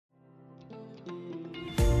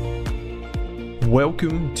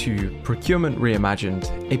Welcome to Procurement Reimagined,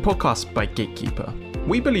 a podcast by Gatekeeper.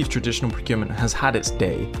 We believe traditional procurement has had its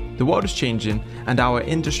day, the world is changing, and our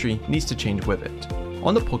industry needs to change with it.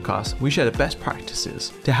 On the podcast, we share the best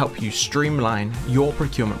practices to help you streamline your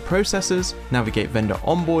procurement processes, navigate vendor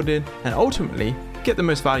onboarding, and ultimately get the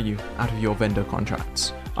most value out of your vendor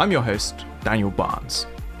contracts. I'm your host, Daniel Barnes.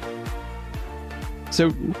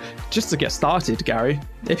 So just to get started, Gary,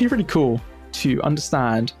 it'd be really cool to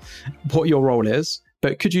understand what your role is,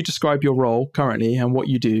 but could you describe your role currently and what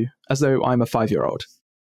you do as though I'm a 5-year-old?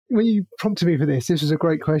 When you prompted me for this was a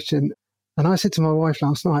great question. And I said to my wife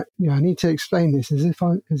last night, I need to explain this as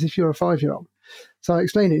if you're a 5-year-old. So I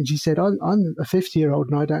explained it and she said, I'm a 50-year-old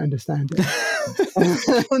and I don't understand it.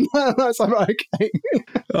 And I was like, right, okay.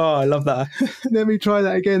 Oh, I love that. Let me try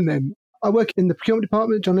that again then. I work in the procurement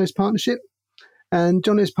department at John Lewis Partnership. And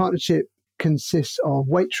John Lewis Partnership consists of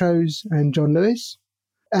Waitrose and John Lewis.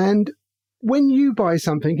 And when you buy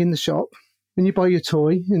something in the shop, when you buy your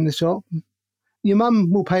toy in the shop, your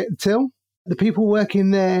mum will pay at the till. The people working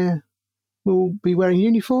there will be wearing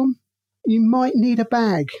uniform. You might need a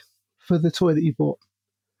bag for the toy that you bought.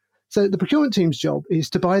 So the procurement team's job is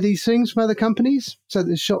to buy these things from other companies so that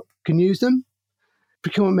the shop can use them.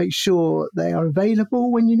 Procurement makes sure they are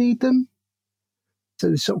available when you need them so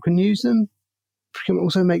the shop can use them. Procurement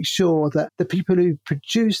also makes sure that the people who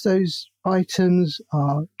produce those items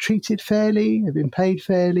are treated fairly, have been paid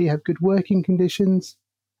fairly, have good working conditions.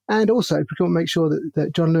 And also procurement makes sure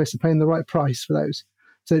that John Lewis are paying the right price for those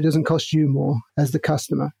so it doesn't cost you more as the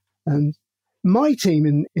customer. And my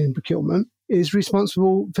team in procurement is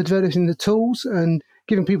responsible for developing the tools and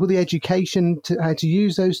giving people the education to how to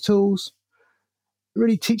use those tools,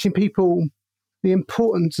 really teaching people the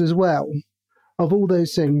importance as well of all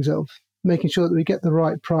those things, of making sure that we get the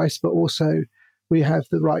right price, but also we have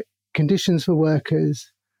the right conditions for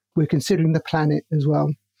workers. We're considering the planet as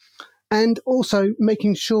well. And also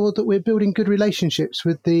making sure that we're building good relationships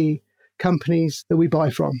with the companies that we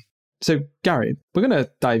buy from. So, Gary, we're going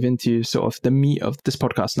to dive into sort of the meat of this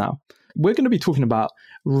podcast now. We're going to be talking about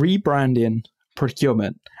rebranding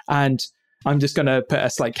procurement. And I'm just going to put a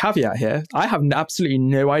slight caveat here. I have absolutely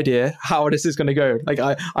no idea how this is going to go.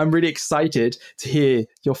 I'm really excited to hear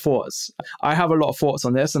your thoughts. I have a lot of thoughts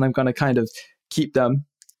on this and I'm going to kind of keep them.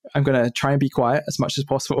 I'm going to try and be quiet as much as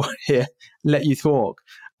possible here, let you talk.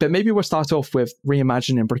 But maybe we'll start off with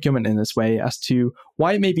reimagining procurement in this way as to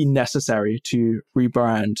why it may be necessary to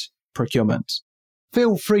rebrand procurement.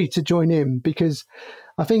 Feel free to join in because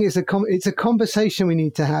I think it's a conversation we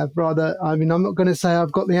need to have rather. I mean, I'm not going to say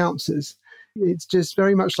I've got the answers. It's just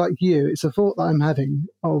very much like you. It's a thought that I'm having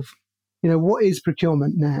of, what is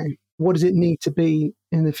procurement now? What does it need to be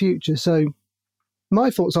in the future? So my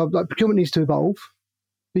thoughts are procurement needs to evolve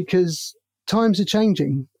because times are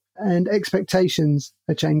changing and expectations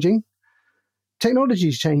are changing. Technology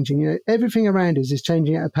is changing. Everything around us is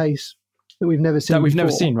changing at a pace that we've never seen.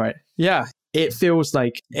 Never seen, right? Yeah. It feels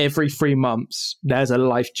like every 3 months, there's a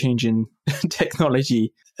life-changing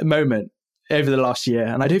technology moment over the last year.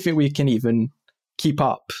 And I don't think we can even keep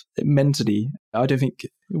up mentally. I don't think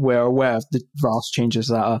we're aware of the vast changes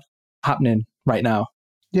that are happening right now.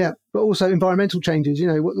 Yeah, but also environmental changes,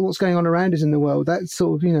 what's going on around us in the world. That's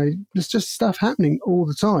sort of, there's just stuff happening all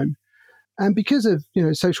the time. And because of,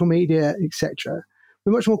 social media, etc.,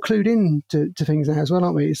 we're much more clued in to things now as well,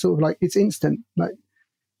 aren't we? It's sort of like it's instant. Like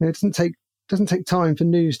it doesn't take time for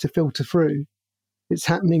news to filter through. It's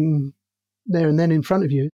happening there and then in front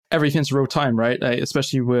of you. Everything's real time, right?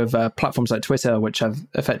 Especially with platforms like Twitter, which have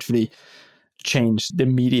effectively changed the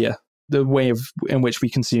media, the way in which we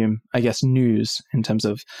consume, I guess, news in terms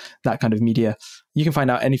of that kind of media. You can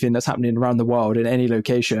find out anything that's happening around the world in any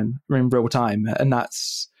location in real time. And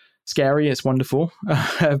that's scary. It's wonderful.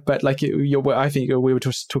 But I think we were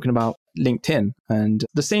just talking about LinkedIn and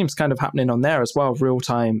the same's kind of happening on there as well. Real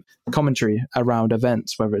time commentary around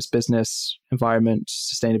events, whether it's business, environment,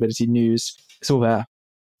 sustainability, news, it's all there.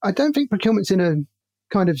 I don't think procurement's in a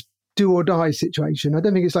kind of do or die situation. I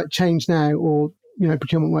don't think it's like change now or,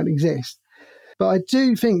 procurement won't exist. But I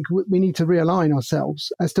do think we need to realign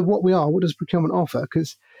ourselves as to what we are. What does procurement offer?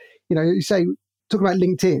 Because, you say, talk about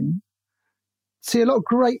LinkedIn. See a lot of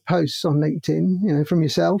great posts on LinkedIn, from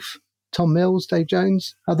yourself, Tom Mills, Dave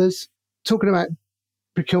Jones, others, talking about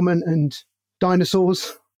procurement and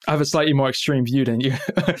dinosaurs. I have a slightly more extreme view than you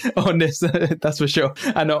on this, that's for sure,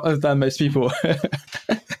 and not than most people.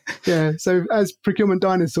 Yeah, so as procurement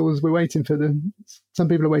dinosaurs, we're waiting for some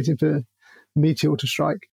people are waiting for the meteor to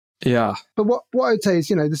strike. Yeah. But what I would say is,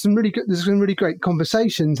 there's some really great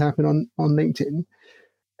conversations happen on LinkedIn.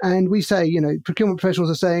 And we say, procurement professionals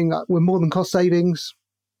are saying that we're more than cost savings.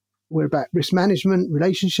 We're about risk management,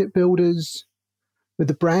 relationship builders, with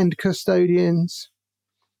the brand custodians,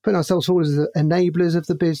 putting ourselves forward as the enablers of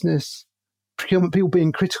the business, procurement people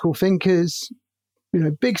being critical thinkers,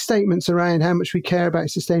 big statements around how much we care about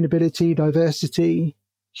sustainability, diversity,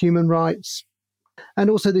 human rights, and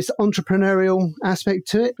also this entrepreneurial aspect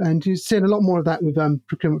to it. And you're seeing a lot more of that with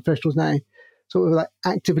procurement professionals now, sort of like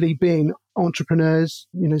actively being entrepreneurs,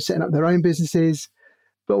 setting up their own businesses,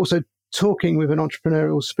 but also talking with an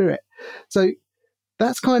entrepreneurial spirit. So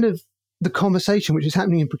that's kind of the conversation which is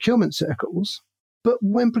happening in procurement circles. But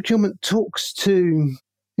when procurement talks to,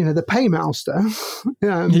 the paymaster...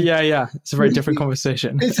 yeah. It's a very different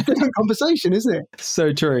conversation. It's a different conversation, isn't it?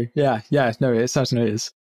 So true. Yeah. No, it certainly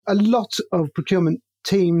is. A lot of procurement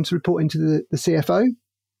teams report into the CFO.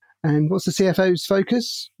 And what's the CFO's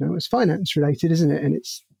focus? It's finance related, isn't it? And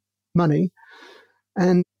it's money.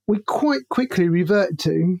 And we quite quickly revert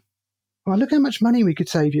to, look how much money we could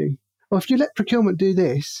save you. Or if you let procurement do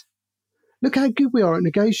this, look how good we are at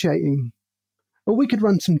negotiating. Or we could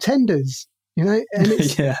run some tenders, and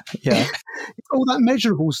it's yeah. It's all that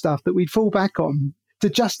measurable stuff that we'd fall back on to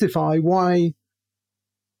justify why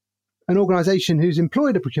an organisation who's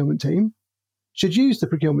employed a procurement team should use the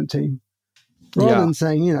procurement team, rather than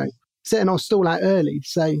saying, setting our stall out early to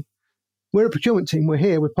say, we're a procurement team, we're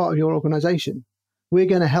here, we're part of your organisation. We're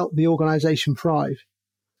going to help the organisation thrive.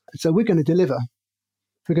 So we're going to deliver.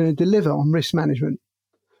 We're going to deliver on risk management.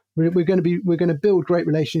 We're going to build great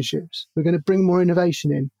relationships. We're going to bring more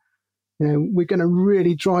innovation in. We're going to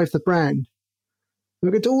really drive the brand.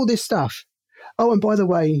 We're going to do all this stuff. Oh, and by the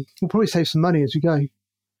way, we'll probably save some money as we go.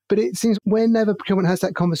 But it seems whenever procurement has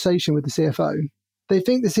that conversation with the CFO, they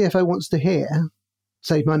think the CFO wants to hear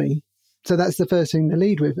save money. So that's the first thing they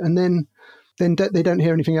lead with. And then they don't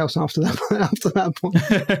hear anything else after that point.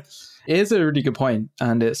 It is a really good point,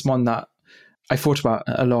 and it's one that I thought about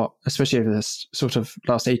a lot, especially over this sort of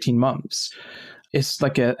last 18 months. It's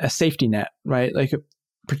like a safety net, right? Like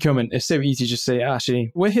procurement, it's so easy to just say,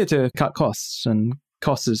 actually, we're here to cut costs, and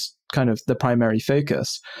cost is kind of the primary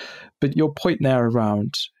focus. But your point there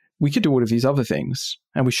around, we could do all of these other things,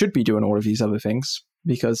 and we should be doing all of these other things,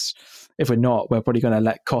 because if we're not, we're probably going to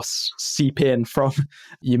let costs seep in from,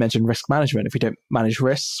 you mentioned risk management. If we don't manage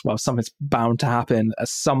risks, well, something's bound to happen at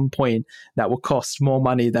some point that will cost more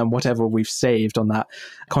money than whatever we've saved on that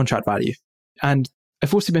contract value. And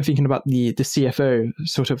I've also been thinking about the CFO,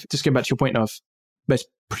 sort of just going back to your point of most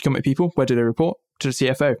procurement people, where do they report? To the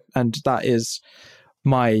CFO. And that is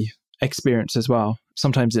my experience as well.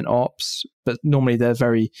 Sometimes in ops, but normally they're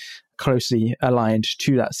very closely aligned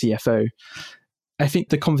to that CFO. I think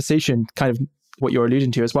the conversation, kind of what you're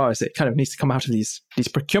alluding to as well, is it kind of needs to come out of these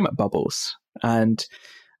procurement bubbles, and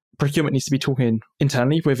procurement needs to be talking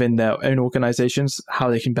internally within their own organizations how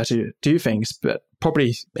they can better do things, but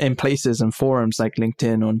probably in places and forums like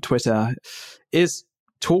LinkedIn, on Twitter, is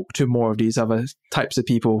talk to more of these other types of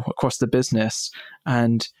people across the business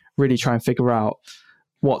and really try and figure out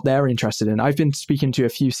what they're interested in. I've been speaking to a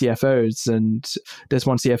few CFOs, and there's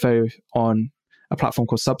one CFO on a platform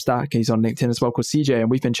called Substack. He's on LinkedIn as well, called CJ, and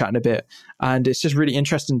we've been chatting a bit. And it's just really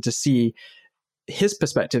interesting to see his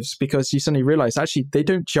perspectives, because you suddenly realize actually they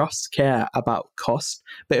don't just care about cost,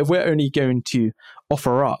 but if we're only going to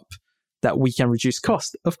offer up that we can reduce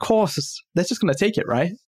cost, of course, they're just going to take it,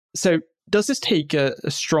 right? So does this take a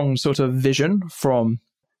strong sort of vision from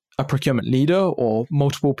a procurement leader or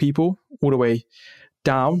multiple people all the way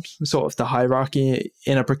down sort of the hierarchy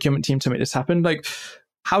in a procurement team to make this happen? Like,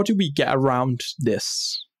 how do we get around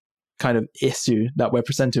this kind of issue that we're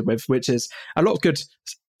presented with, which is a lot of good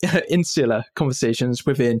insular conversations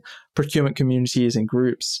within procurement communities and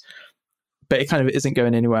groups, but it kind of isn't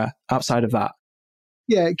going anywhere outside of that?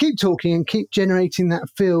 Yeah, keep talking and keep generating that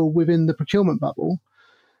feel within the procurement bubble.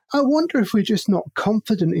 I wonder if we're just not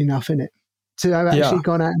confident enough in it to have actually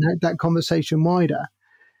gone out and had that conversation wider,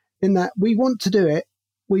 in that we want to do it.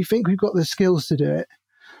 We think we've got the skills to do it.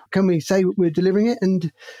 Can we say we're delivering it?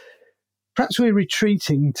 And perhaps we're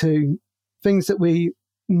retreating to things that we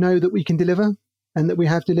know that we can deliver and that we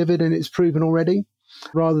have delivered and it's proven already,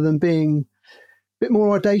 rather than being a bit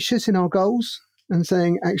more audacious in our goals and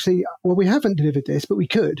saying, actually, well, we haven't delivered this, but we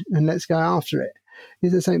could, and let's go after it.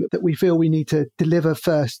 Is the same that we feel we need to deliver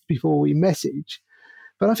first before we message.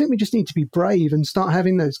 But I think we just need to be brave and start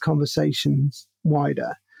having those conversations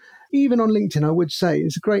wider. Even on LinkedIn, I would say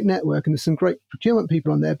it's a great network and there's some great procurement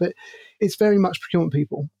people on there, but it's very much procurement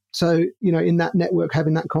people. So, in that network,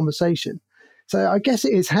 having that conversation. So I guess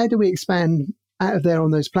it is, how do we expand out of there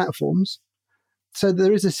on those platforms? So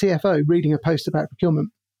there is a CFO reading a post about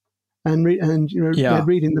procurement and reading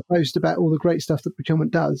the post about all the great stuff that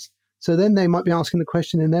procurement does. So then they might be asking the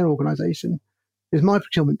question in their organization, is my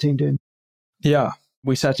procurement team doing? Yeah,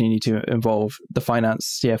 we certainly need to involve the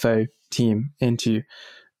finance CFO team into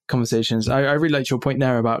conversations. I really liked your point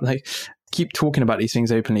there about like, keep talking about these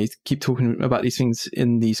things openly, keep talking about these things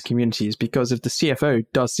in these communities, because if the CFO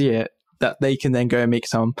does see it, that they can then go and make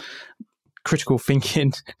some critical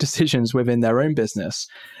thinking decisions within their own business.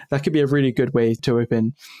 That could be a really good way to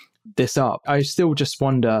open this up. I still just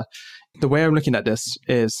wonder, the way I'm looking at this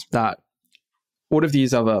is that all of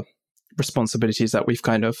these other responsibilities that we've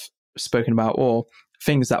kind of spoken about, or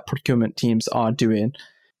things that procurement teams are doing,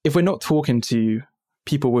 if we're not talking to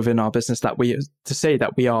people within our business to say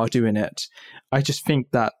that we are doing it, I just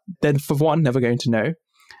think that then, for one, never going to know,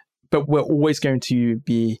 but we're always going to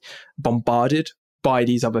be bombarded by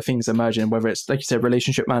these other things emerging, whether it's, like you said,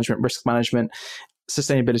 relationship management, risk management,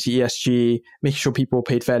 sustainability, ESG, making sure people are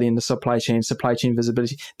paid fairly in the supply chain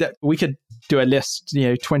visibility. That we could do a list,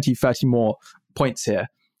 20, 30 more points here.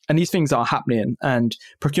 And these things are happening, and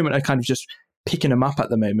procurement are kind of just picking them up at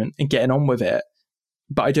the moment and getting on with it.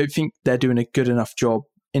 But I don't think they're doing a good enough job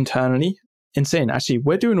internally in saying, actually,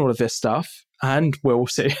 we're doing all of this stuff and we're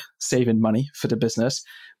also saving money for the business,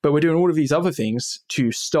 but we're doing all of these other things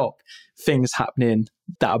to stop things happening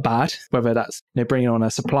that are bad, whether that's bringing on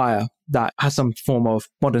a supplier that has some form of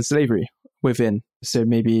modern slavery within. So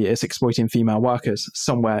maybe it's exploiting female workers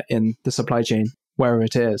somewhere in the supply chain, wherever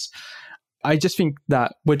it is. I just think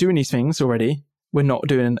that we're doing these things already. We're not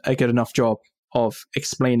doing a good enough job of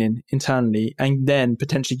explaining internally and then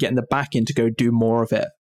potentially getting the backing to go do more of it.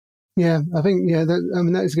 Yeah, I think,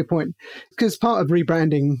 that is a good point. Because part of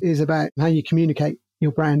rebranding is about how you communicate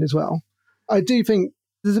your brand as well. I do think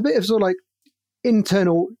there's a bit of sort of like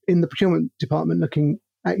internal in the procurement department looking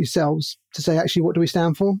at yourselves to say, actually, what do we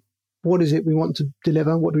stand for? What is it we want to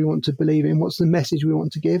deliver? What do we want to believe in? What's the message we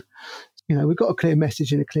want to give? We've got a clear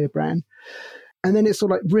message and a clear brand. And then it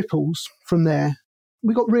sort of like ripples from there.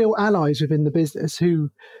 We've got real allies within the business who,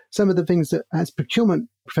 some of the things that as procurement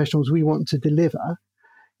professionals we want to deliver,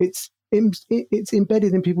 it's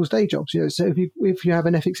embedded in people's day jobs. So if you have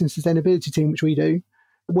an ethics and sustainability team, which we do,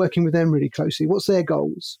 working with them really closely, what's their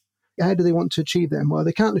goals? How do they want to achieve them? Well,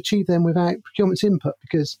 they can't achieve them without procurement's input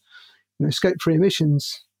because, scope 3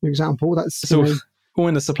 emissions, for example, that's all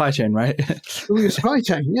in the supply chain, right? All in the supply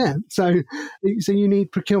chain, yeah. So you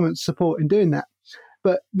need procurement support in doing that.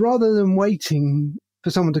 But rather than waiting for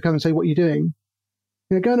someone to come and say, what are you doing?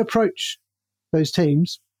 Go and approach those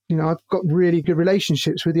teams. I've got really good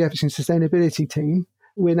relationships with the ethics and sustainability team.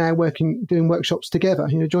 We're now doing workshops together,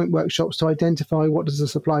 joint workshops to identify what does the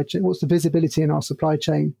supply chain, what's the visibility in our supply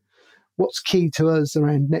chain, what's key to us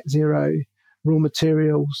around net zero, raw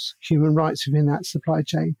materials, human rights within that supply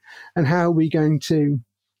chain, and how are we going to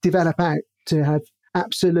develop out to have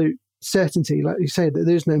absolute certainty, like you said, that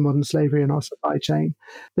there's no modern slavery in our supply chain,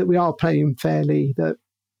 that we are paying fairly, that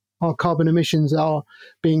our carbon emissions are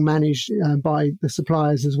being managed by the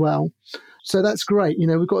suppliers as well. So that's great.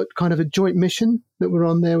 We've got kind of a joint mission that we're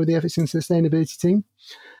on there with the ethics and sustainability team.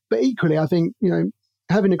 But equally, I think,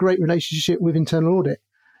 having a great relationship with internal audit.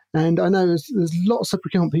 And I know there's lots of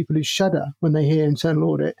procurement people who shudder when they hear internal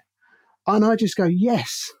audit. And I just go,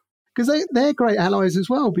 yes, because they're great allies as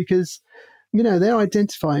well, because, they're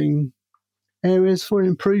identifying areas for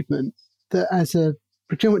improvement that as a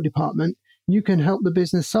procurement department, you can help the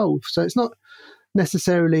business solve. So it's not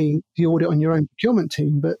necessarily the audit on your own procurement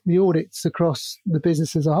team, but the audits across the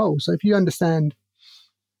business as a whole. So if you understand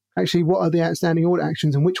actually what are the outstanding audit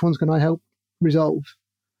actions and which ones can I help resolve,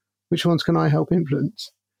 which ones can I help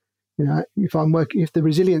influence? If the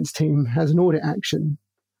resilience team has an audit action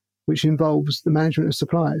which involves the management of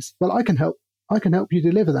suppliers, well, I can help you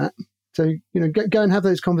deliver that. So, go and have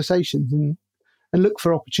those conversations and look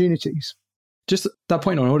for opportunities. Just that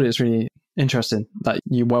point on audit is really interesting that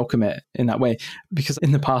you welcome it in that way, because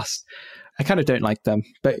in the past, I kind of don't like them,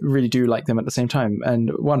 but really do like them at the same time.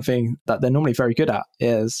 And one thing that they're normally very good at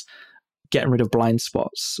is getting rid of blind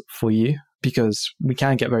spots for you, because we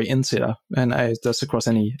can get very insular, and that's across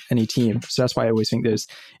any team. So that's why I always think those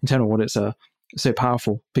internal audits are so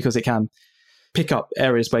powerful, because it can pick up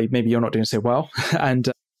areas where maybe you're not doing so well,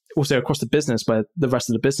 and also across the business where the rest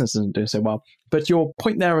of the business isn't doing so well. But your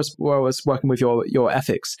point there as well as working with your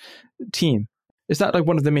ethics team, is that like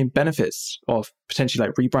one of the main benefits of potentially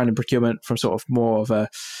like rebranding procurement from sort of more of a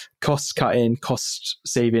cost cutting, cost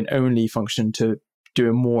saving only function to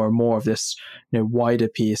doing more and more of this, wider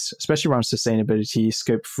piece, especially around sustainability,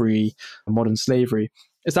 scope 3, modern slavery?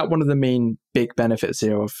 Is that one of the main big benefits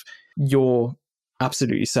here of you're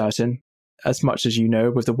absolutely certain, as much as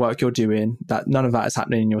with the work you're doing, that none of that is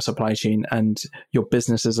happening in your supply chain and your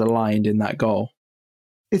business is aligned in that goal?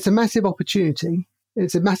 it's a massive opportunity.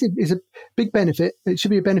 It's a big benefit. It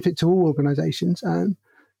should be a benefit to all organisations.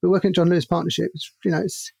 We're working at John Lewis Partnership.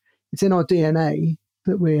 It's in our DNA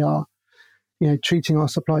that we are, treating our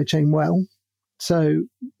supply chain well. So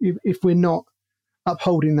if we're not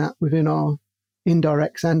upholding that within our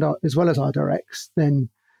indirects and as well as our directs, then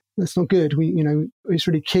that's not good. It's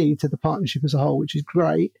really key to the partnership as a whole, which is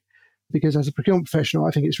great, because as a procurement professional,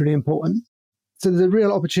 I think it's really important. So there's a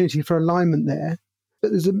real opportunity for alignment there, but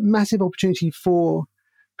there's a massive opportunity for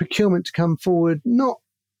procurement to come forward, not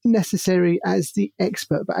necessarily as the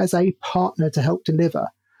expert, but as a partner to help deliver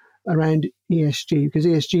around ESG, because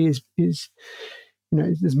ESG is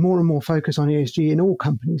there's more and more focus on ESG in all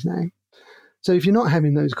companies now. So if you're not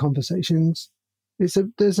having those conversations,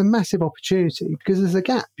 there's a massive opportunity, because there's a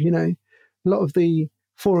gap. A lot of the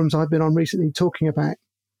forums I've been on recently talking about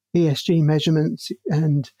ESG measurements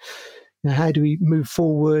and how do we move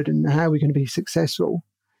forward and how are we going to be successful.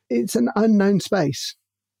 It's an unknown space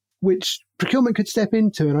which procurement could step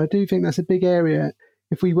into, and I do think that's a big area.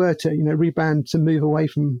 If we were to rebrand to move away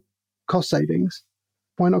from cost savings,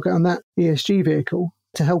 why not get on that ESG vehicle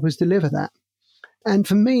to help us deliver that? And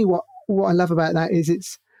for me, what I love about that is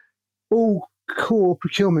it's all core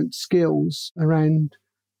procurement skills around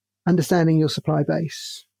understanding your supply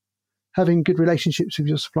base, having good relationships with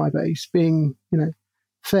your supply base, being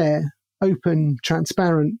fair, open,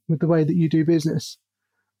 transparent with the way that you do business.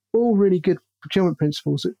 All really good procurement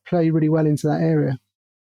principles that play really well into that area.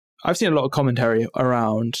 I've seen a lot of commentary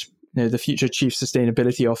around the future chief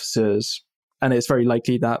sustainability officers, and it's very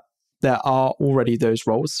likely that there are already those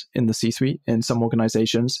roles in the C-suite in some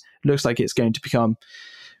organizations. It looks like it's going to become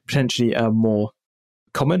potentially a more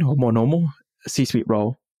common or more normal C-suite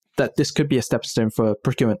role, that this could be a stepping stone for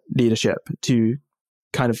procurement leadership to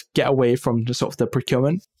kind of get away from the sort of the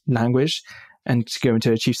procurement language and to go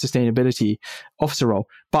into a chief sustainability officer role.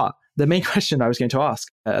 But the main question I was going to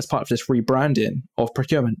ask as part of this rebranding of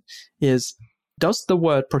procurement is, does the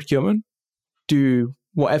word procurement do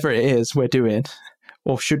whatever it is we're doing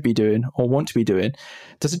or should be doing or want to be doing?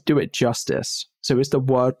 Does it do it justice? So is the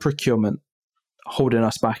word procurement holding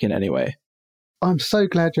us back in any way? I'm so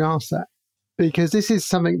glad you asked that, because this is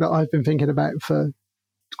something that I've been thinking about for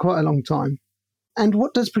quite a long time. And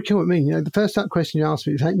what does procurement mean? The first question you asked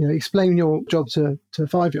me is, explain your job to a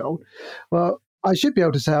 5-year-old. Well, I should be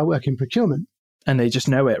able to say I work in procurement. And they just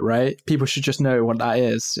know it, right? People should just know what that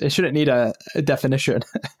is. It shouldn't need a definition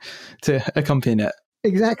to accompany it.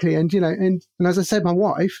 Exactly. And, and as I said, my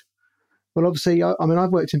wife, well, obviously, I've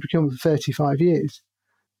worked in procurement for 35 years.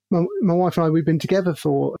 My wife and I, we've been together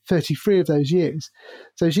for 33 of those years.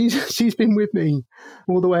 So she's been with me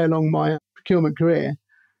all the way along my procurement career.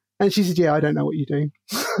 And she said, yeah, I don't know what you do.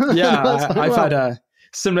 Yeah, I've had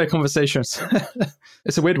similar conversations.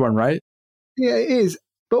 It's a weird one, right? Yeah, it is.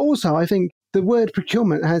 But also, I think the word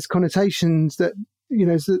procurement has connotations that,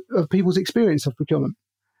 of people's experience of procurement.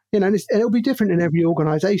 And it'll be different in every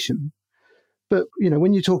organisation. But,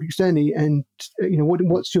 when you talk externally and,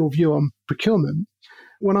 what's your view on procurement?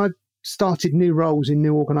 When I've started new roles in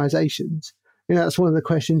new organisations, that's one of the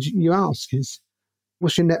questions you ask is,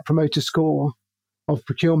 what's your net promoter score of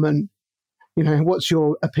procurement? What's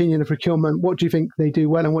your opinion of procurement? What do you think they do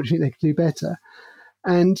well and what do you think they could do better?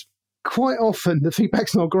 And quite often the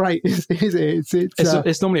feedback's not great, is it?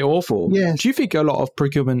 It's normally awful. Yes. Do you think a lot of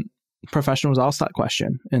procurement professionals ask that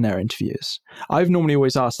question in their interviews? I've normally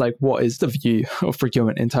always asked, what is the view of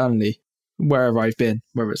procurement internally, wherever I've been,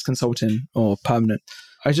 whether it's consulting or permanent.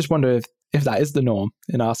 I just wonder if that is the norm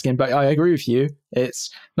in asking, but I agree with you.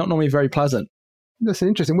 It's not normally very pleasant. That's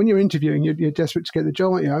interesting. When you're interviewing, you're desperate to get the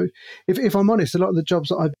job. If I'm honest, a lot of the jobs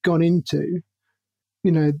that I've gone into,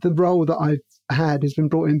 the role that I've had has been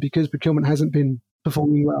brought in because procurement hasn't been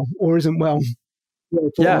performing well or isn't well.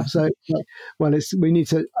 Yeah. So, we need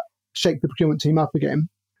to shake the procurement team up again.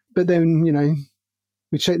 But then,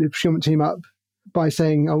 we shake the procurement team up by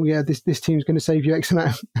saying, oh yeah, this team's going to save you X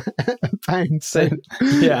amount of pounds. So,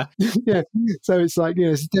 yeah. Yeah. So it's like,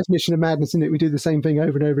 it's a definition of madness, isn't it? We do the same thing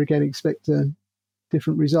over and over again, expect a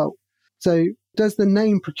different result. So does the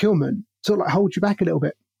name procurement sort of hold you back a little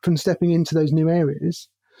bit from stepping into those new areas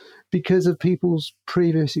because of people's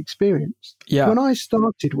previous experience? Yeah. When I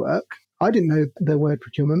started work, I didn't know the word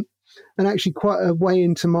procurement. And actually quite a way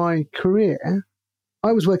into my career,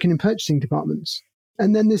 I was working in purchasing departments.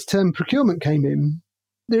 And then this term procurement came in.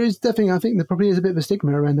 There is definitely, I think there probably is a bit of a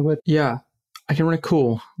stigma around the word. Yeah. I can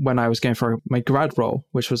recall when I was going for my grad role,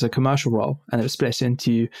 which was a commercial role, and it was split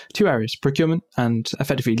into 2 areas, procurement and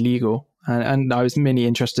effectively legal. And I was mainly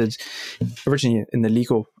interested originally in the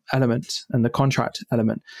legal element and the contract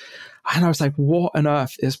element. And I was like, what on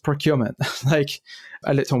earth is procurement? Like,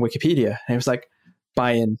 I looked on Wikipedia and it was like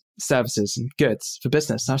buy-in services and goods for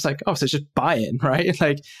business. And I was like, oh, so it's just buy-in, right?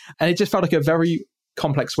 Like, and it just felt like a very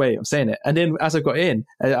complex way of saying it. And then as I got in,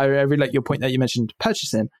 I really like your point that you mentioned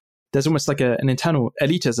purchasing. There's almost like an internal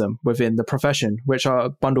elitism within the profession, which are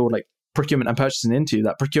bundled like procurement and purchasing into,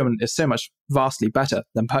 that procurement is so much vastly better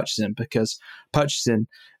than purchasing, because purchasing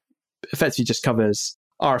effectively just covers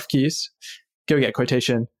RFQs, go get a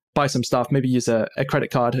quotation, buy some stuff, maybe use a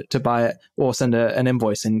credit card to buy it or send an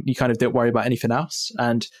invoice, and you kind of don't worry about anything else.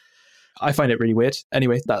 And I find it really weird.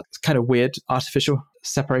 Anyway, that's kind of weird artificial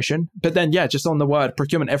separation. But then, yeah, just on the word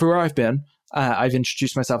procurement, everywhere I've been, I've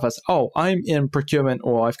introduced myself as, oh, I'm in procurement,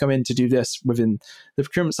 or I've come in to do this within the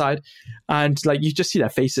procurement side. And like, you just see their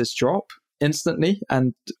faces drop instantly.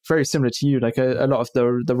 And very similar to you, like a lot of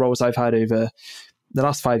the roles I've had over the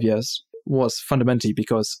last 5 years was fundamentally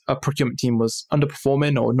because a procurement team was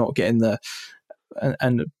underperforming or not getting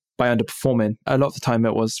and by underperforming, a lot of the time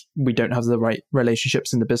it was, we don't have the right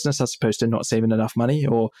relationships in the business, as opposed to not saving enough money,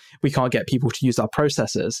 or we can't get people to use our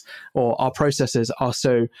processes, or our processes are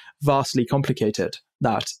so vastly complicated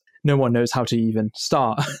that no one knows how to even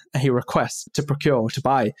start a request to procure, to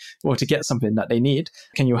buy, or to get something that they need.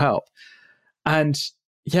 Can you help? And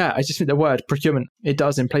yeah, I just think the word procurement, it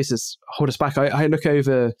does in places hold us back. I look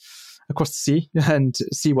over across the sea and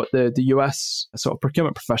see what the US sort of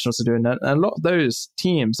procurement professionals are doing. And a lot of those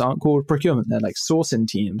teams aren't called procurement. They're like sourcing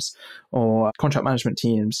teams or contract management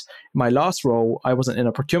teams. My last role, I wasn't in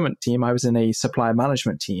a procurement team. I was in a supplier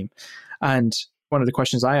management team. And one of the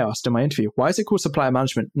questions I asked in my interview, why is it called supplier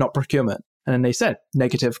management, not procurement? And then they said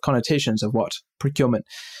negative connotations of what procurement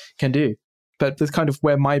can do. But the kind of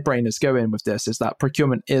where my brain is going with this is that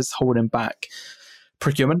procurement is holding back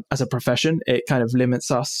procurement as a profession. It kind of limits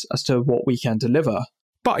us as to what we can deliver.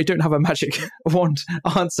 But I don't have a magic wand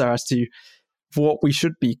answer as to what we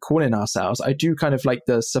should be calling ourselves. I do kind of like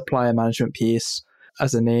the supplier management piece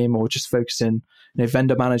as a name, or just focusing,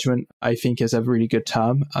 vendor management, I think is a really good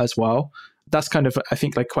term as well. That's kind of, I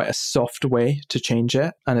think, like quite a soft way to change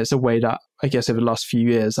it. And it's a way that I guess over the last few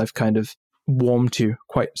years, I've kind of warmed to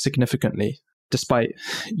quite significantly, despite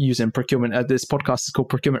using procurement. This podcast is called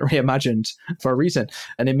Procurement Reimagined for a reason.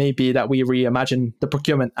 And it may be that we reimagine the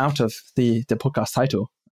procurement out of the podcast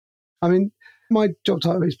title. I mean, my job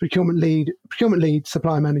title is procurement lead,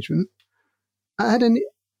 supplier management. I had an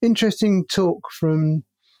interesting talk from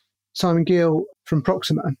Simon Gill from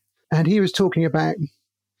Procurement, and he was talking about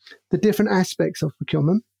the different aspects of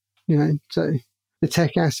procurement, so the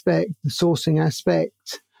tech aspect, the sourcing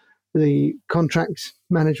aspect, the contract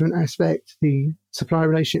management aspect, the supplier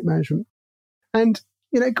relationship management. And,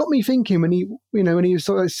 it got me thinking when he was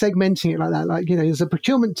sort of segmenting it like that, like, there's a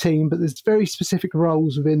procurement team, but there's very specific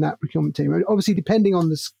roles within that procurement team, obviously depending on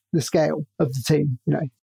the scale of the team,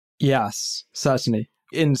 Yes, certainly.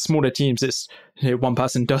 In smaller teams, it's one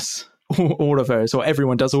person does all of those, or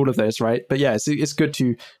everyone does all of those, right? But yeah, it's good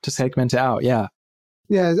to segment it out. Yeah.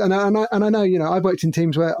 Yeah. And I know, I've worked in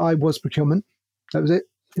teams where I was procurement. That was it.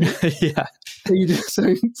 Yeah.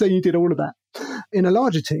 So you did all of that. In a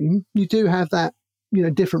larger team, you do have that,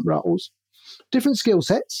 different roles, different skill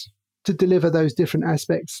sets to deliver those different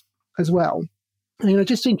aspects as well. And,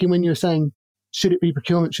 just thinking when you're saying, should it be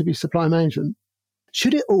procurement, should it be supply management?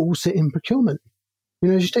 Should it all sit in procurement?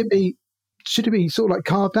 Should it be sort of like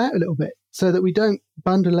carved out a little bit so that we don't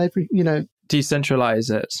bundle decentralize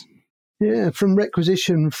it. Yeah, from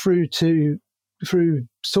requisition through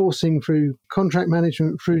sourcing, through contract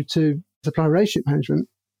management, through to supply relationship management.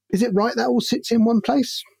 Is it right that all sits in one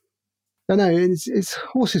place? I know it's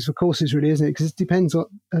horses for courses, really, isn't it? Because it depends a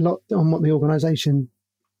lot on what the organisation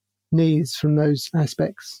needs from those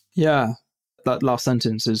aspects. Yeah, that last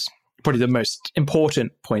sentence is probably the most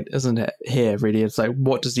important point, isn't it? Here, really, it's like,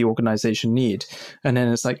 what does the organisation need? And then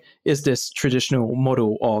it's like, is this traditional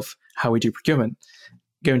model of how we do procurement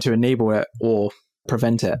going to enable it or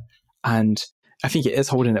prevent it? And I think it is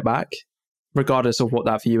holding it back, regardless of what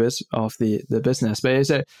that view is of the business. But it's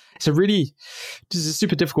a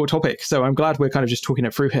super difficult topic. So I'm glad we're kind of just talking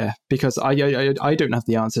it through here, because I don't have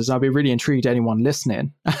the answers. I'll be really intrigued, anyone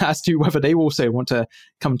listening, as to whether they also want to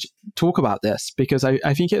come talk about this, because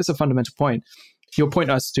I think it is a fundamental point. Your point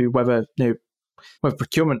as to whether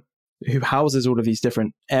procurement, who houses all of these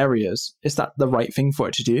different areas, is that the right thing for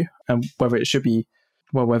it to do, and whether it should be,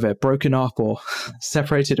 whether broken up or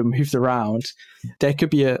separated and moved around. There could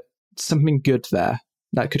be something good there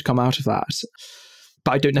that could come out of that.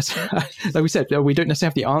 But I don't necessarily, like we said, we don't necessarily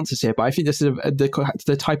have the answers here, but I think this is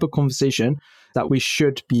the type of conversation that we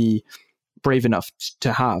should be brave enough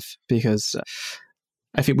to have, because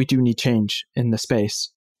I think we do need change in the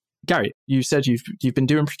space. Gary, you said you've been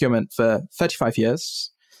doing procurement for 35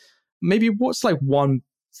 years. Maybe what's like one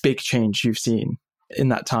big change you've seen in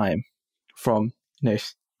that time from,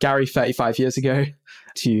 Gary 35 years ago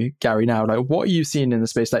to Gary now? Like, what are you seeing in the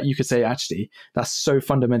space that you could say, actually, that's so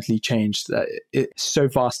fundamentally changed, that it's so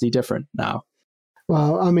vastly different now?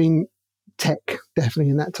 Well, I mean, tech, definitely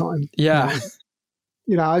in that time. Yeah.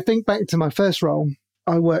 I think back to my first role.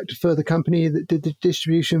 I worked for the company that did the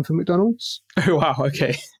distribution for McDonald's. Oh, wow.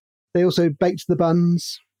 Okay. They also baked the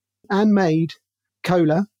buns and made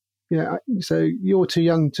cola. So you're too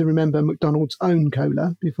young to remember McDonald's own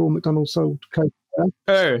cola before McDonald's sold Coca.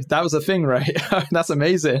 Oh, that was a thing, right? That's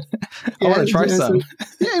amazing. I want to try some.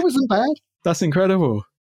 It wasn't bad. That's incredible.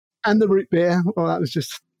 And the root beer. Well, that was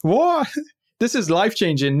just... What? This is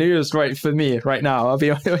life-changing news right for me right now. I'll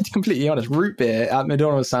be completely honest. Root beer at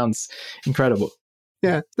McDonald's sounds incredible.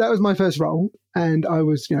 Yeah, that was my first role. And I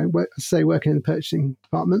was, working in the purchasing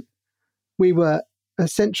department. We were a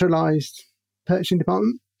centralized purchasing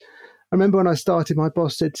department. I remember when I started, my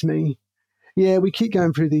boss said to me, yeah, we keep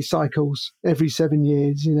going through these cycles every 7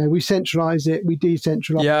 years. We centralize it, we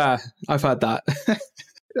decentralize. Yeah, I've had that.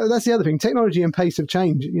 That's the other thing, technology and pace of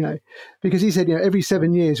change, because he said, every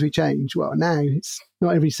 7 years we change. Well, now it's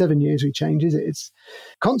not every 7 years we change, is it? It's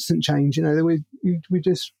constant change. We're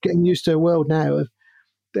just getting used to a world now of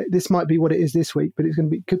this might be what it is this week, but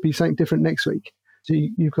could be something different next week. So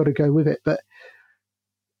you've got to go with it. But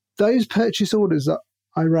those purchase orders that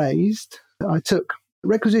I raised, I took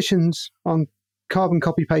requisitions on carbon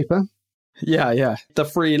copy paper. Yeah. The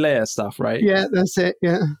 3-layer stuff, right? Yeah, that's it.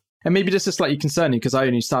 Yeah. And maybe this is slightly concerning because I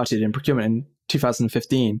only started in procurement in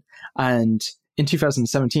 2015. And in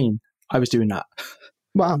 2017, I was doing that.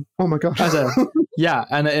 Wow. Oh my gosh.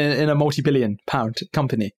 And in a multi-billion pound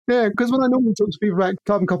company. Yeah, because when I normally talk to people about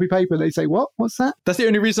carbon copy paper, they say, what? What's that? That's the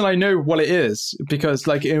only reason I know what it is. Because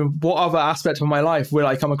in what other aspect of my life will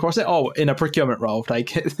I come across it? Oh, in a procurement role.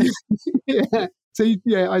 Yeah. So,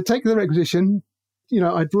 I'd take the requisition.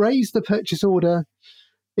 I'd raise the purchase order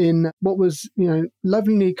in what was,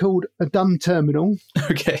 lovingly called a dumb terminal.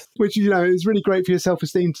 Okay. Which, is really great for your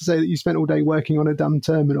self-esteem to say that you spent all day working on a dumb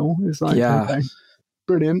terminal. It's like, okay.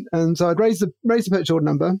 Brilliant. And so I'd raise the purchase order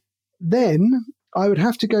number. Then I would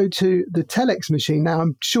have to go to the telex machine. Now,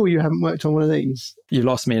 I'm sure you haven't worked on one of these. You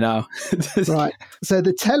lost me now. Right. So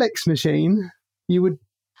the telex machine, you would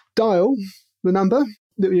dial the number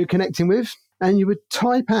that you're connecting with, and you would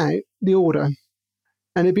type out the order.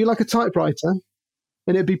 And it'd be like a typewriter,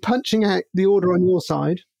 and it'd be punching out the order on your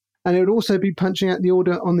side, and it would also be punching out the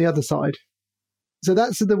order on the other side. So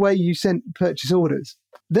that's the way you sent purchase orders.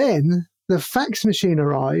 Then the fax machine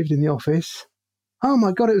arrived in the office. Oh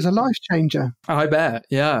my God, it was a life changer. I bet,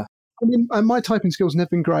 yeah. I mean, and my typing skills have never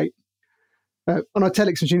been great. On our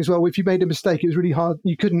telex machine as well, if you made a mistake, it was really hard.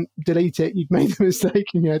 You couldn't delete it. You'd made the mistake.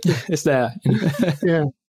 And you had to, it's there. Yeah,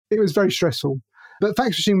 it was very stressful. But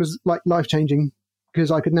fax machine was like life-changing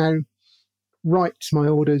because I could now write my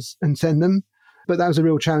orders and send them. But that was a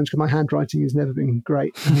real challenge because my handwriting has never been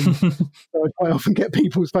great. So I quite often get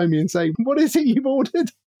people phone me and say, what is it you've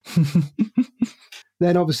ordered?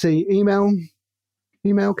 Then obviously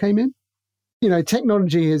email came in.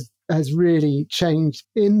 Technology has really changed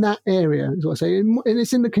in that area, is what I say. And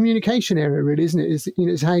it's in the communication area, really, isn't it?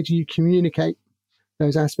 It's how do you communicate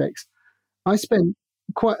those aspects. I spent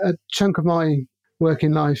quite a chunk of my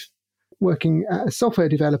working life working at a software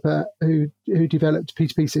developer who developed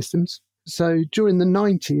P2P systems. So during the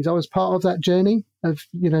 90s, I was part of that journey of,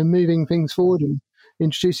 moving things forward and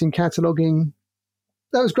introducing cataloging.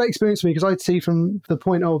 That was a great experience for me because I'd see from the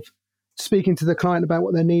point of speaking to the client about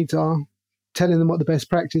what their needs are, telling them what the best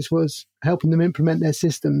practice was, helping them implement their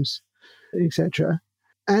systems, etc.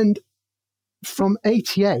 And from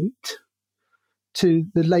 88 to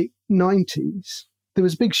the late 90s, there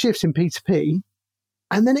was a big shift in P2P,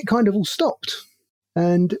 and then it kind of all stopped.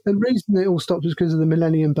 And the reason it all stopped was because of the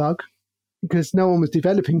millennium bug, because no one was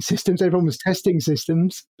developing systems, everyone was testing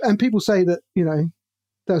systems. And people say that,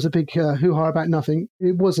 that was a big hoo-ha about nothing.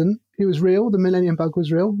 It wasn't. It was real. The millennium bug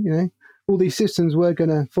was real. All these systems were going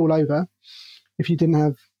to fall over if you didn't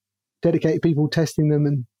have dedicated people testing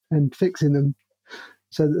them and fixing them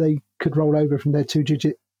so that they could roll over from their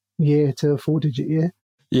 2-digit year to a 4-digit year.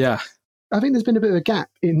 Yeah. I think there's been a bit of a gap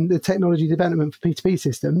in the technology development for P2P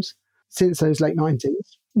systems since those late 90s.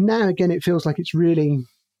 Now, again, it feels like it's really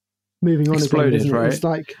moving on. Exploded, again, right? It's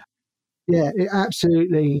like, it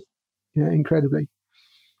absolutely, incredibly.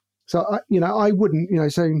 So, I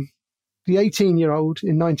wouldn't, so the 18-year-old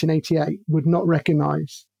in 1988 would not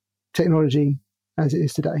recognize technology as it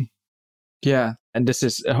is today. Yeah. And this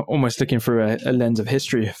is almost looking through a lens of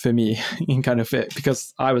history for me in kind of it,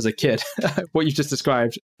 because I was a kid. What you just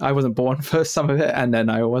described, I wasn't born for some of it, and then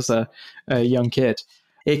I was a young kid.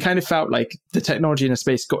 It kind of felt like the technology in the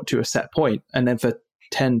space got to a set point, and then for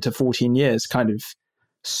 10 to 14 years kind of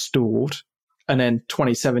stalled. And then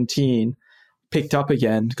 2017 picked up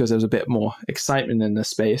again because there was a bit more excitement in the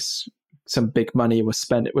space. Some big money was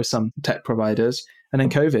spent with some tech providers. And then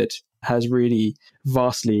COVID has really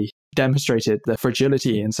vastly demonstrated the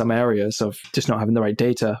fragility in some areas of just not having the right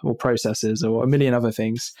data or processes or a million other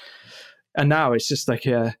things. And now it's just like,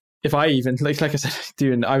 if I even, like I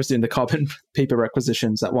said, I was doing the carbon paper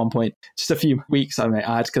requisitions at one point, just a few weeks I may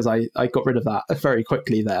add, because I got rid of that very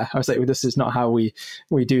quickly there. I was like, well, this is not how we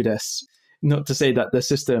do this. Not to say that the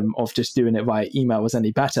system of just doing it via email was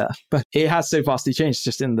any better, but it has so vastly changed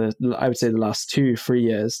just in I would say the last 2-3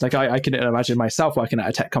 years. Like I couldn't imagine myself working at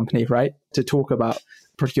a tech company, right, to talk about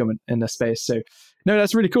procurement in the space. So no,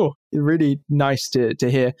 that's really cool. Really nice to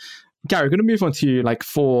hear. Gary, we're going to move on to like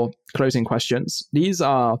 4 closing questions. These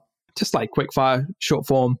are just like quick fire, short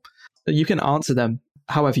form. You can answer them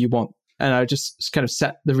however you want. And I just kind of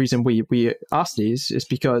set the reason we ask these is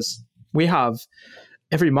because we have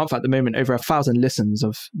every month at the moment over 1,000 listens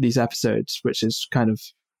of these episodes, which is kind of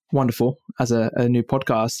wonderful as a new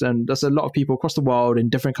podcast. And there's a lot of people across the world in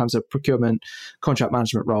different kinds of procurement, contract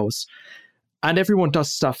management roles. And everyone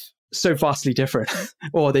does stuff so vastly different,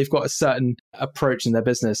 or they've got a certain approach in their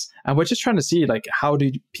business. And we're just trying to see, like, how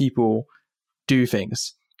do people do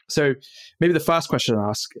things? So maybe the first question I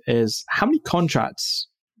ask is, how many contracts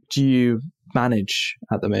do you manage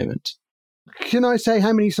at the moment? Can I say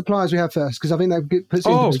how many suppliers we have first? Because I think that puts it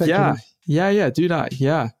into perspective. Yeah, do that.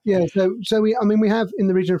 Yeah. So we have in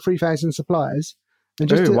the region of 3,000 suppliers. And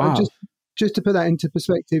just to put that into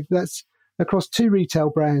perspective, that's across 2 retail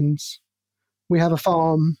brands. We have a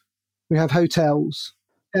farm, we have hotels,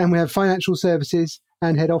 and we have financial services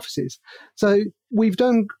and head offices. So we've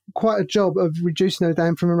done quite a job of reducing those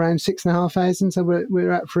down from around 6,500. So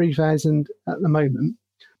we're at 3,000 at the moment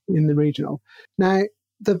in the regional. Now,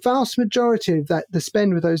 the vast majority of the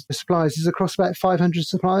spend with those suppliers is across about 500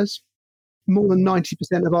 suppliers. More than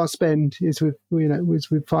 90% of our spend is with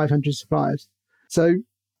 500 suppliers. So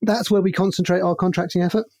that's where we concentrate our contracting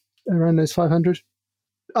effort, around those 500.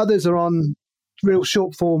 Others are on real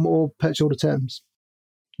short form or purchase order terms.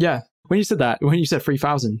 Yeah. When you said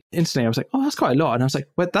 3,000, instantly I was like, oh, that's quite a lot. And I was like,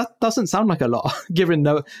 well, that doesn't sound like a lot, given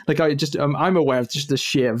I'm aware of just the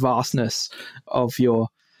sheer vastness of your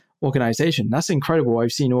organization. That's incredible.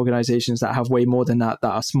 I've seen organizations that have way more than that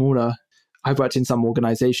are smaller. I've worked in some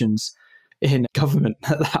organizations in government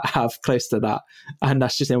that have close to that, and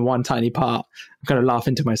that's just in one tiny part. I'm kind of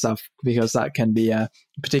laughing to myself because that can be a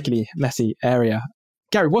particularly messy area.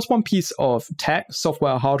 Gary, what's one piece of tech,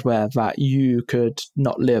 software, hardware that you could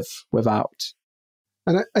not live without?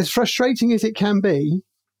 And as frustrating as it can be,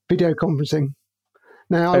 video conferencing.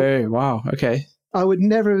 Now, oh wow, okay. I would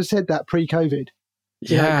never have said that pre-COVID.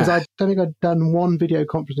 Yeah, because I don't think I'd done one video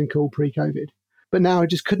conferencing call pre-COVID, but now I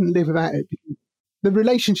just couldn't live without it. The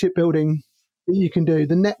relationship building that you can do,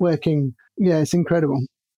 the networking, it's incredible.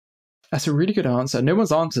 That's a really good answer. No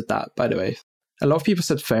one's answered that, by the way. A lot of people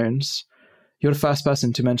said phones. You're the first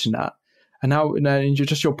person to mention that. And now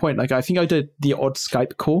just your point, like I think I did the odd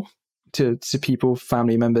Skype call to people,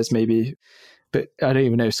 family members maybe, but I don't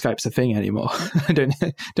even know if Skype's a thing anymore. I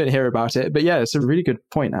don't hear about it. But yeah, it's a really good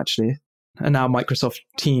point actually. And now Microsoft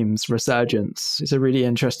Teams resurgence is a really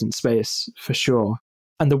interesting space for sure.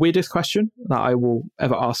 And the weirdest question that I will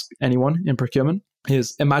ever ask anyone in procurement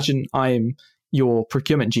is, imagine I'm your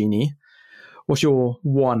procurement genie. What's your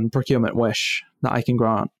one procurement wish that I can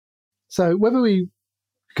grant? So whether we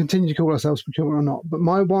continue to call ourselves procurement or not, but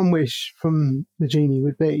my one wish from the genie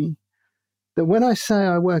would be that when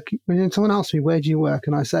someone asks me, where do you work?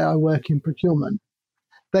 And I say, I work in procurement.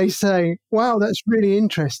 They say, wow, that's really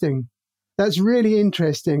interesting. That's really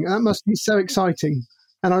interesting. That must be so exciting.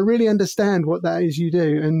 And I really understand what that is you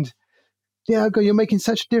do. And you're making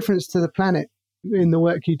such a difference to the planet in the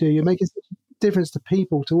work you do. You're making such a difference to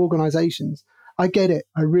people, to organizations. I get it.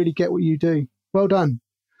 I really get what you do. Well done.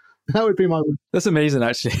 That would be my one. That's amazing,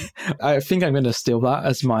 actually. I think I'm going to steal that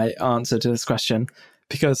as my answer to this question,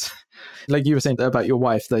 because like you were saying about your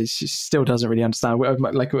wife, that she still doesn't really understand.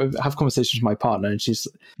 Like I have conversations with my partner, and she's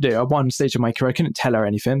at one stage of my career, I couldn't tell her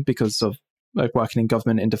anything because of like working in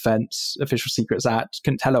government, in defense, Official Secrets Act.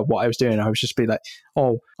 Couldn't tell her what I was doing. I was just be like,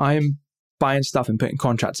 oh, I'm buying stuff and putting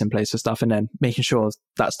contracts in place for stuff and then making sure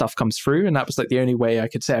that stuff comes through. And that was like the only way I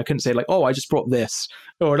could say. I couldn't say like, oh, I just brought this,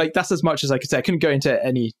 or like that's as much as I could say. I couldn't go into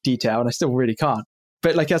any detail, and I still really can't.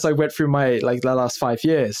 But like, as I went through my, like the last 5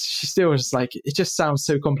 years, she still was just like, it just sounds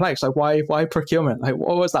so complex. Like, why procurement? Like,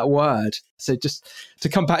 what was that word? So just to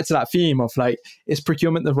come back to that theme of like, is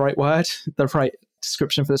procurement the right word, the right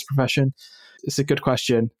description for this profession? It's a good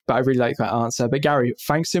question, but I really like that answer. But Gary,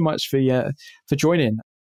 thanks so much for joining.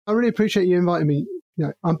 I really appreciate you inviting me.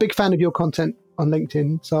 I'm a big fan of your content on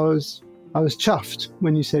LinkedIn, so I was chuffed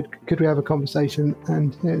when you said, could we have a conversation?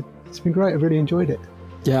 And it's been great. I really enjoyed it.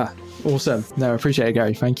 Yeah, awesome. No, I appreciate it,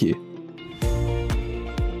 Gary. Thank you.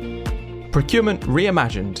 Procurement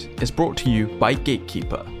Reimagined is brought to you by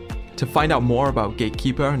Gatekeeper. To find out more about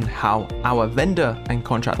Gatekeeper and how our vendor and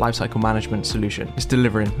contract lifecycle management solution is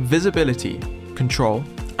delivering visibility, control,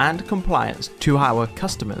 and compliance to our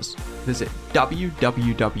customers, visit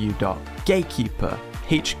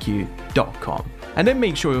www.gatekeeperhq.com. And then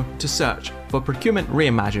make sure to search for Procurement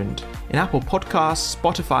Reimagined in Apple Podcasts,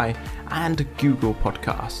 Spotify, and Google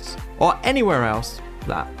Podcasts, or anywhere else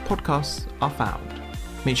that podcasts are found.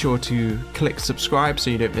 Make sure to click subscribe so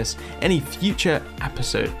you don't miss any future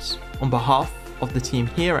episodes. On behalf of the team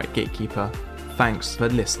here at Gatekeeper, thanks for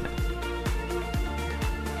listening.